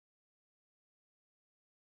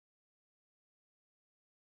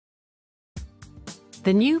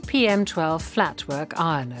The new PM12 flatwork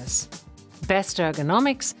ironers. Best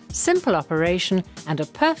ergonomics, simple operation and a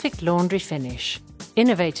perfect laundry finish.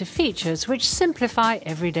 Innovative features which simplify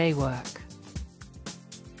everyday work.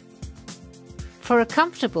 For a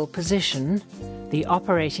comfortable position, the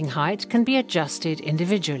operating height can be adjusted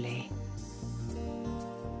individually.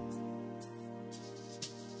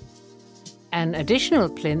 An additional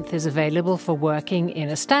plinth is available for working in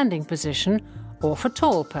a standing position or for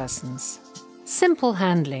tall persons. Simple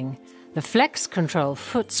handling. The Flex Control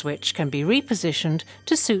foot switch can be repositioned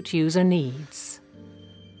to suit user needs.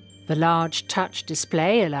 The large touch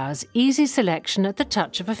display allows easy selection at the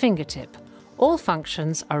touch of a fingertip. All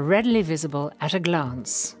functions are readily visible at a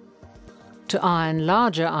glance. To iron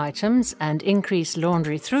larger items and increase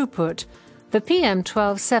laundry throughput, the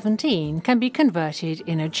PM1217 can be converted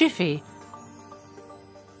in a jiffy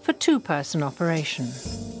for two-person operation.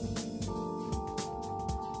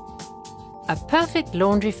 A perfect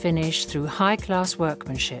laundry finish through high-class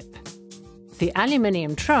workmanship. The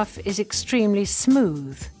aluminium trough is extremely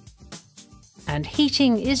smooth and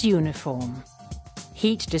heating is uniform.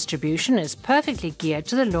 Heat distribution is perfectly geared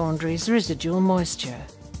to the laundry's residual moisture.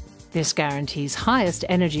 This guarantees highest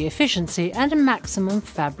energy efficiency and a maximum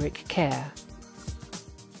fabric care.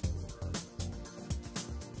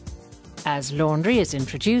 As laundry is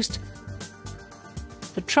introduced,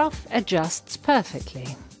 the trough adjusts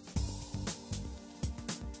perfectly.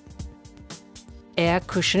 Air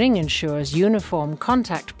cushioning ensures uniform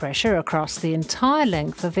contact pressure across the entire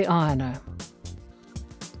length of the ironer.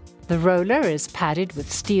 The roller is padded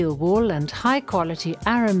with steel wool and high-quality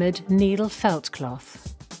aramid needle felt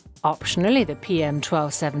cloth. Optionally, the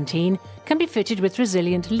PM1217 can be fitted with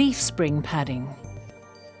resilient leaf spring padding.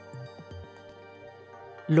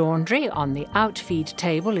 Laundry on the outfeed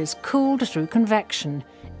table is cooled through convection,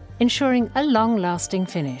 ensuring a long-lasting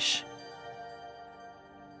finish.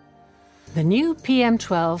 The new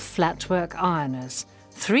PM12 flatwork ironers,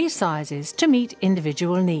 3 sizes to meet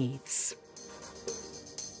individual needs.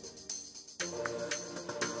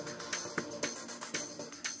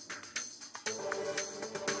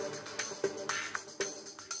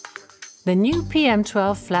 The new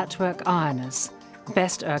PM12 flatwork ironers.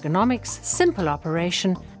 Best ergonomics, simple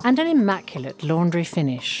operation and an immaculate laundry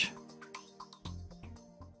finish.